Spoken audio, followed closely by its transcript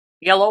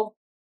Hello,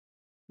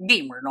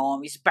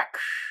 GamerNom is back,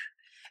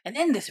 and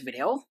in this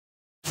video,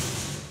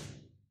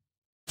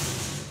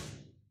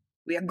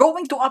 we are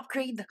going to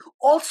upgrade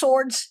all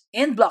swords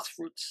in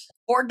Bloxfruits.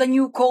 For the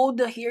new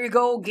code, here you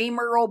go,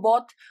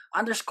 GamerRobot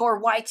 _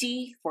 YT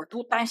for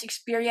 2 times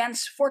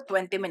experience for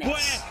 20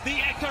 minutes. Where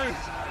the echo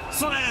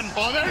slam.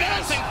 Oh, there it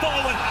is. Bouncing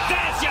forward.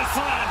 There's your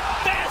slam.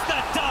 There's the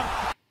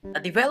dunk.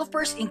 The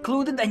developers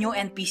included a new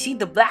NPC,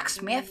 the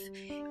Blacksmith.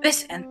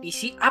 This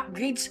NPC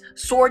upgrades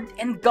sword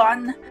and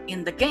gun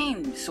in the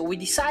game. So we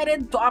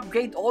decided to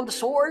upgrade all the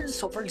swords.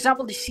 So for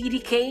example, the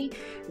CDK,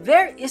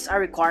 there is a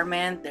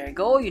requirement. There you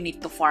go. You need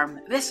to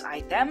farm these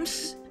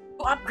items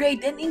to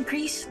upgrade and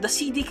increase the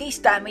CDK's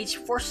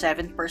damage for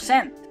 7%.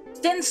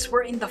 Since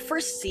we're in the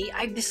first sea,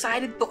 I've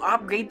decided to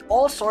upgrade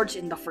all swords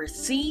in the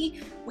first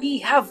sea. We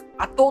have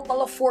a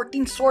total of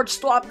 14 swords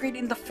to upgrade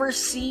in the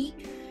first sea.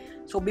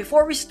 So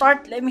before we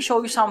start, let me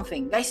show you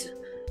something. Guys,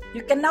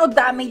 you can now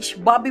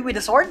damage Bobby with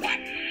a sword.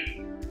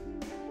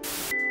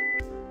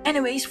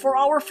 Anyways, for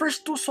our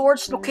first 2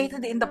 swords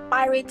located in the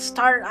Pirate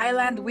Star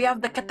Island, we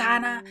have the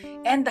Katana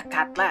and the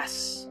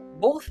Cutlass.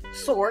 Both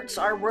swords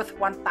are worth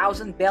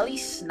 1,000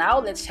 bellies. Now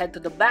let's head to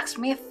the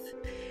blacksmith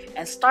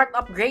and start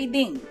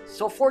upgrading.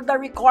 So for the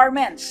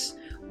requirements,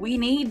 we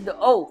need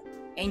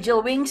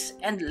angel wings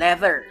and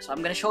leather. So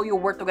I'm gonna show you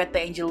where to get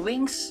the angel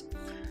wings.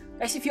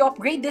 Guys, if you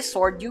upgrade this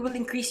sword, you will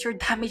increase your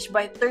damage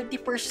by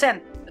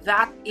 30%.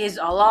 That is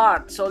a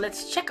lot. So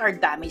let's check our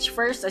damage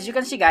first. As you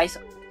can see, guys,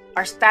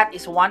 our stat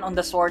is 1 on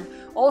the sword.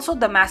 Also,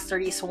 the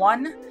mastery is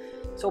 1.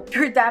 So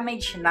pure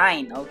damage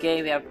 9.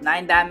 Okay, we have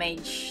 9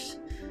 damage.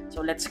 So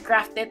let's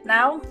craft it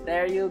now.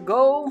 There you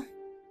go.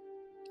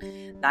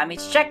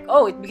 Damage check.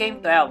 Oh, it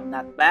became 12.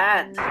 Not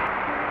bad.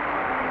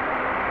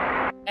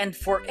 And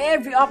for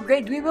every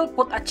upgrade, we will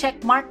put a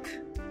check mark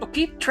to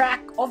keep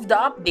track of the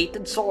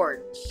updated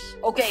swords.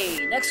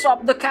 Okay, next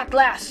up, the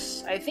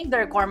Cutlass. I think the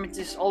requirement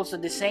is also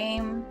the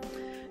same.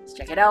 Let's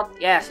check it out.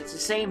 Yes, it's the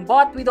same,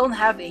 but we don't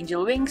have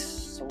angel wings.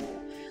 So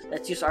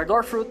let's use our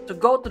door fruit to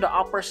go to the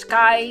upper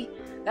sky.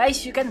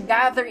 Guys, you can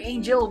gather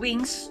angel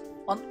wings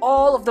on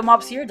all of the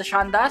mobs here, the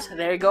Shandas.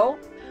 There you go.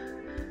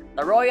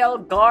 The Royal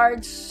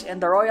Guards and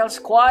the Royal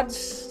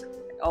Squads.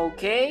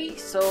 Okay,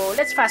 so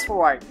let's fast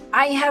forward.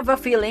 I have a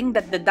feeling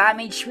that the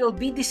damage will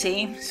be the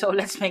same, so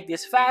let's make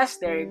this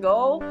fast. There you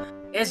go.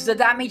 Is the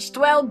damage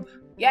 12?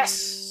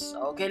 Yes.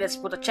 Okay, let's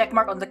put a check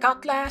mark on the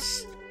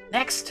Cutlass.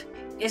 Next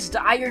is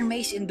the Iron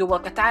Mace in Dual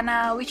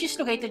Katana, which is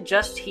located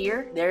just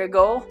here. There you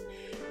go.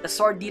 The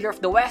Sword Dealer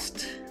of the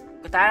West.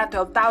 Katana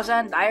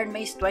 12,000, Iron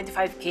Mace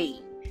 25k.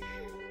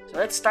 So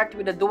let's start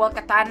with the Dual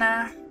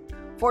Katana.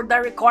 For the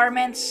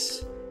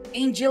requirements,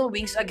 angel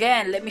wings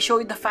again. Let me show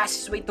you the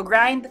fastest way to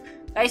grind.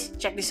 Guys,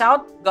 check this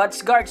out.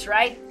 God's Guards,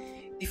 right?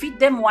 Defeat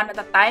them 1 at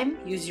a time.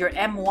 Use your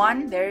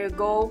M1. There you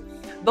go.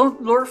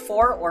 Don't lure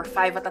 4 or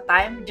 5 at a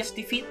time. Just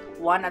defeat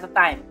 1 at a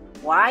time.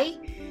 Why?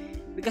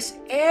 Because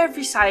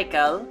every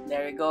cycle,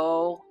 there you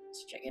go.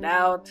 Let's check it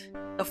out.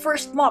 The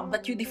first mob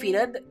that you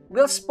defeated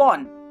will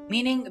spawn.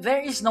 Meaning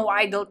there is no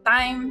idle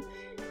time.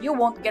 You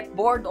won't get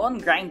bored on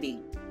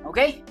grinding.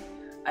 Okay?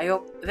 I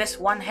hope this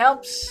one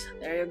helps.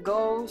 There you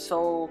go.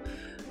 So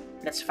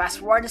let's fast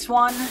forward this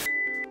one.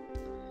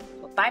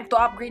 Time to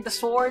upgrade the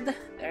sword.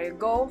 There you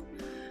go.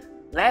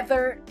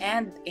 Leather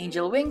and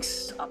angel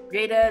wings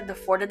upgraded.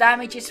 For the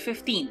damage is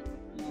 15.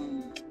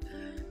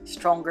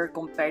 Stronger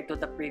compared to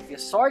the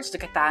previous swords, the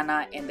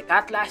Katana and the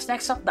Cutlass.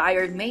 Next up, the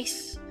Iron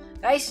Mace.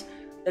 Guys,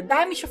 the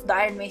damage of the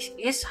Iron Mace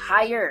is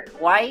higher.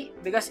 Why?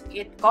 Because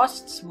it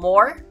costs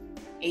more.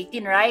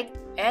 18, right?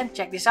 And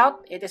check this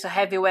out. It is a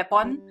heavy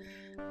weapon.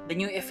 The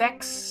new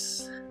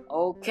effects.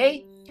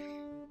 Okay.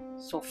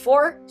 So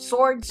 4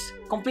 swords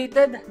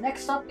completed.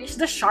 Next up is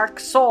the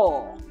Shark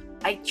Saw.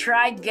 I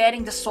tried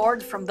getting the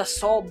sword from the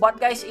saw, but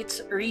guys,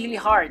 it's really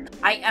hard.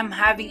 I am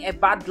having a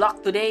bad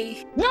luck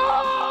today.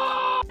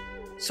 No!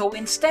 So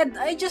instead,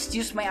 I just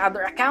used my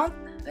other account.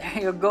 There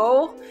you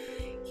go.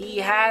 He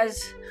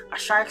has a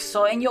Shark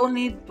Saw and you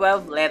only need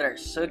 12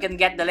 leathers. So you can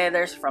get the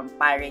leathers from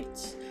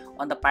pirates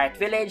on the pirate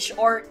village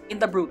or in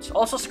the brutes.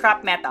 Also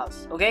scrap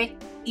metals, okay?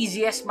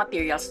 Easiest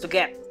materials to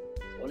get.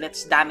 So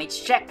let's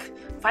damage check.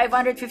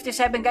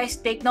 557, guys.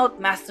 Take note,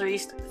 mastery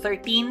is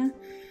 13.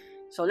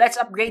 So let's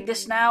upgrade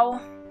this now.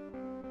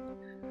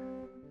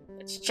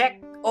 Let's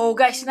check. Oh,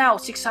 guys, now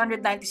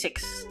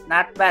 696.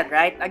 Not bad,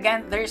 right?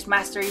 Again, there's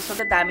mastery, so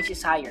the damage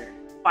is higher.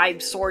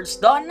 5 swords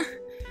done.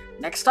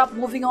 Next up,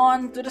 moving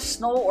on to the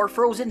snow or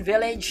frozen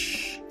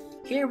village.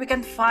 Here we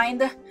can find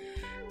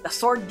the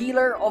Sword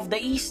Dealer of the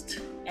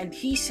East, and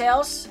he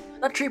sells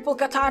the triple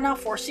katana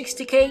for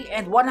 60k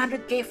and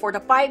 100k for the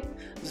pipe,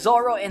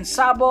 Zoro and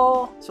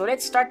Sabo. So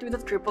let's start with the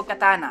triple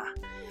katana.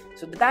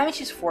 So the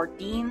damage is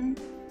 14.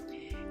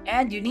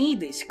 And you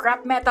need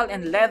scrap metal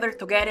and leather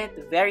to get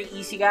it. Very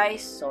easy,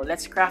 guys. So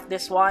let's craft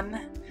this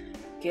one.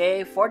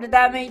 Okay, for the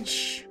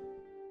damage,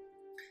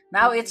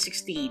 now it's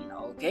 16.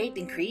 Okay, it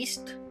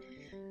increased.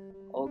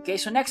 Okay,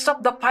 so next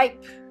up, the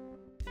pipe.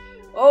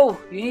 Oh,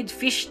 you need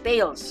fish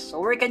tails. So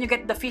where can you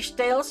get the fish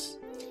tails?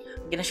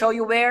 gonna show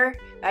you where,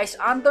 guys.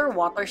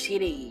 Underwater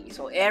City.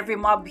 So every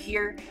mob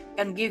here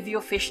can give you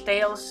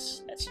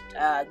fishtails. That's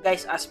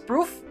guys, as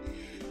proof.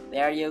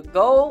 There you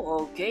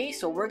go. Okay,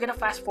 so we're gonna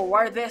fast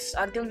forward this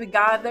until we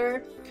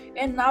gather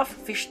enough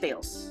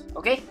fishtails.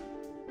 Okay.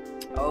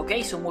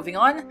 Okay, so moving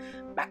on.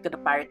 Back to the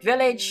pirate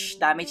village.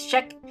 Damage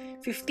check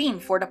 15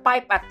 for the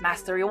pipe at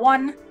mastery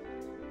 1.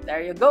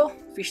 There you go.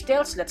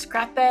 Fishtails. Let's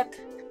craft that.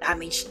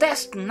 Damage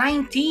test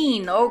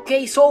 19.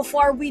 Okay, so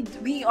far we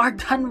are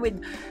done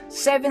with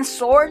 7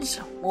 swords.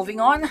 Moving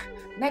on.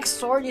 Next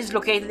sword is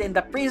located in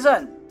the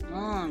prison.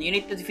 You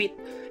need to defeat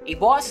a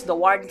boss, the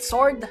warden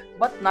sword,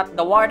 but not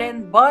the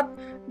warden, but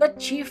the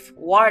chief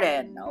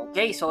warden.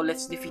 Okay, so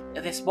let's defeat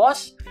this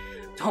boss.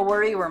 Don't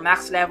worry, we're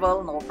max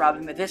level, no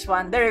problem with this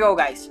one. There you go,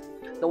 guys.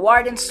 The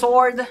warden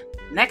sword.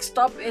 Next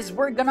up is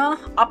we're gonna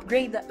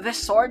upgrade this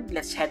sword.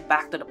 Let's head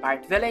back to the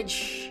pirate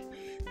village.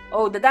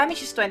 Oh, the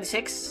damage is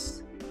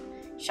 26.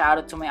 Shout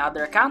out to my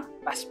other account,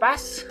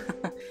 Pass.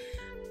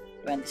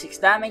 26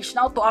 damage.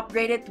 Now to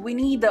upgrade it, we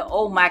need the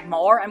magma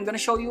ore. I'm gonna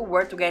show you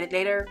where to get it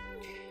later.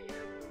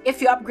 If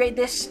you upgrade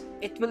this,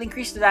 it will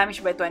increase the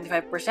damage by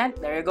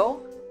 25%. There you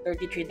go.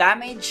 33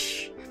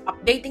 damage.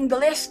 Updating the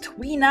list,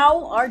 we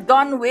now are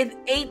done with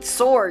 8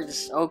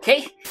 swords.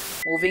 Okay,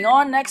 moving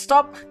on. Next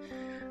up,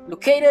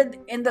 located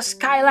in the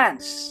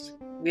Skylands,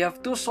 we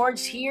have 2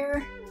 swords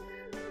here.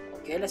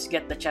 Okay, let's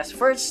get the chest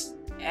first.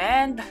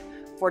 And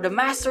for the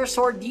Master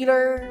Sword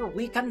Dealer,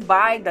 we can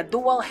buy the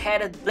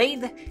Dual-Headed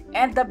Blade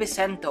and the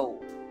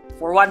Vicento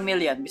for 1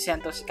 million.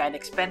 Vicento is kind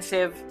of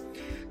expensive.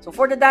 So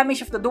for the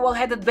damage of the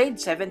Dual-Headed Blade,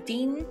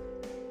 17.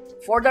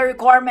 For the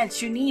requirements,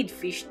 you need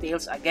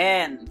fishtails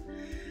again.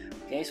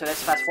 Okay, so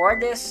let's fast forward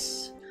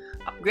this.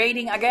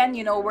 Upgrading again,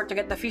 you know where to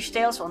get the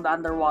fishtails on the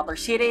Underwater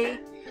City.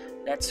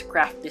 Let's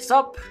craft this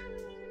up.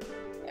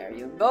 There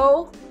you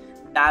go.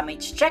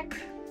 Damage check.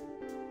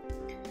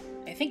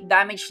 I think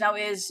damage now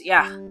is,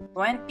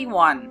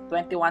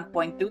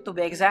 21.2 to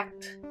be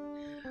exact.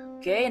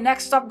 Okay,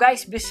 next up,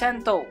 guys,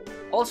 Vicento.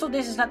 Also,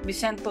 this is not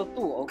Vicento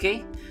 2,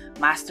 okay?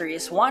 Mastery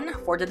is 1.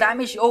 For the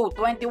damage,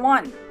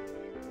 21.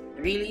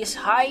 Really is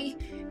high.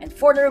 And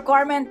for the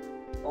requirement,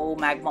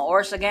 magma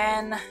ores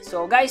again.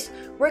 So, guys,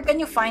 where can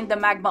you find the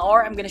magma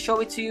ore? I'm gonna show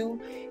it to you.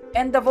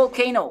 And the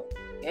volcano.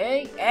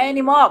 Okay,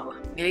 any mob,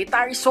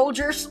 military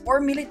soldiers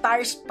or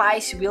military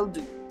spies will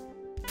do.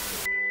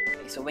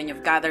 So when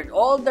you've gathered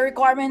all the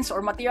requirements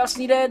or materials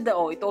needed,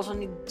 it also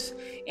needs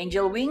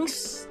angel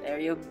wings. There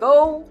you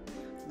go.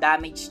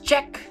 Damage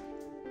check.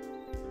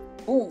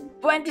 Boom,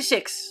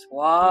 26.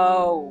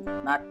 Wow,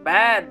 not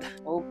bad.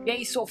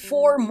 Okay, so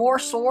 4 more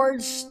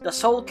swords. The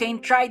Soul Cane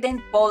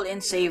Trident, Pole,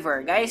 and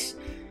Saver. Guys,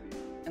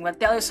 I'm gonna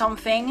tell you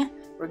something.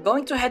 We're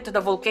going to head to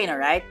the volcano,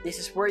 right? This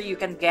is where you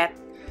can get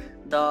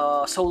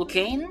the Soul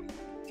Cane.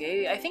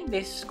 Okay, I think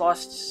this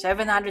costs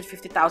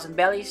 750,000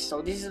 bellies.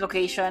 So this is the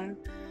location.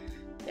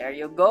 There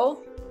you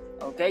go.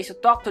 Okay, so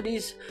talk to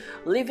this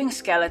living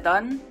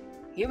skeleton.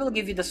 He will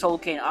give you the Soul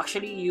Cane.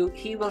 Actually,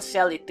 he will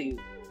sell it to you.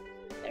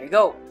 There you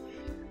go.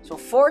 So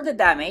for the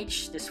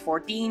damage, this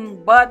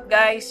 14. But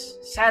guys,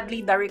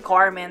 sadly the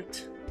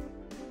requirement,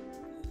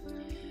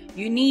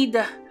 you need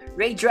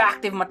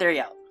radioactive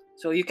material.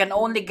 So you can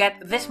only get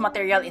this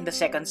material in the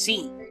second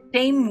sea.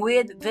 Same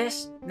with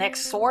this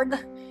next sword.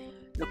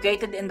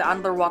 Located in the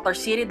Underwater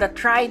City, the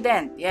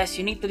Trident. Yes,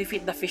 you need to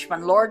defeat the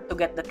Fishman Lord to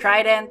get the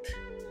Trident.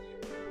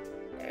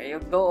 There you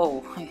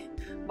go.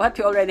 But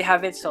we already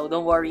have it, so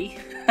don't worry.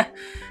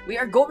 We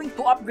are going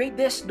to upgrade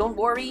this, don't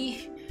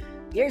worry.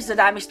 Here's the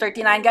damage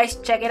 39, guys.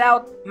 Check it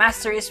out.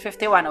 Mastery is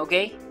 51,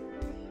 okay?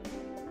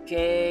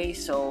 Okay,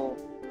 so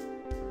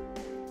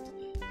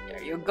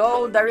there you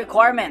go. The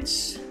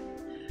requirements.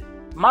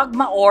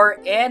 Magma ore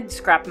and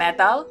scrap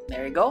metal.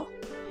 There you go.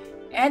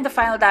 And the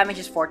final damage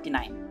is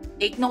 49.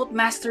 Take note,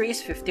 mastery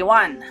is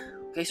 51.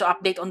 Okay, so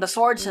update on the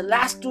swords. The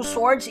last 2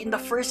 swords in the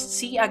first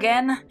sea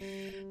again.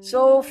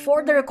 So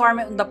for the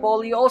requirement on the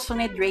pole, you also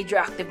need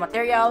radioactive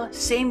material.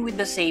 Same with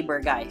the saber,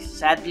 guys.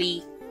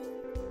 Sadly.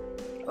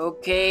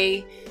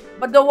 Okay,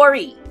 but don't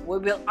worry. We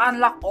will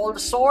unlock all the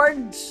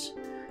swords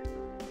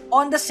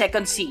on the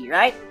second sea,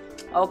 right?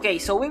 Okay,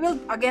 so we will,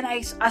 again,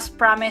 as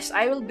promised,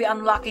 I will be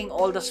unlocking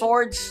all the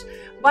swords.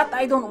 But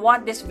I don't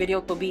want this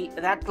video to be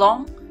that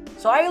long.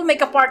 So I will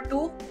make a part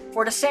 2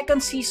 for the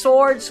second sea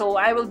sword. So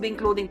I will be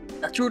including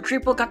the true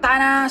triple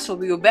katana. So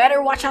you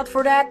better watch out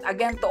for that.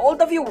 Again, to all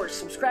the viewers,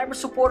 subscribers,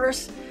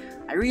 supporters,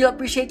 I really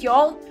appreciate you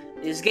all.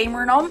 This is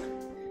GamerNom.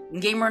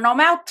 GamerNom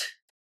out.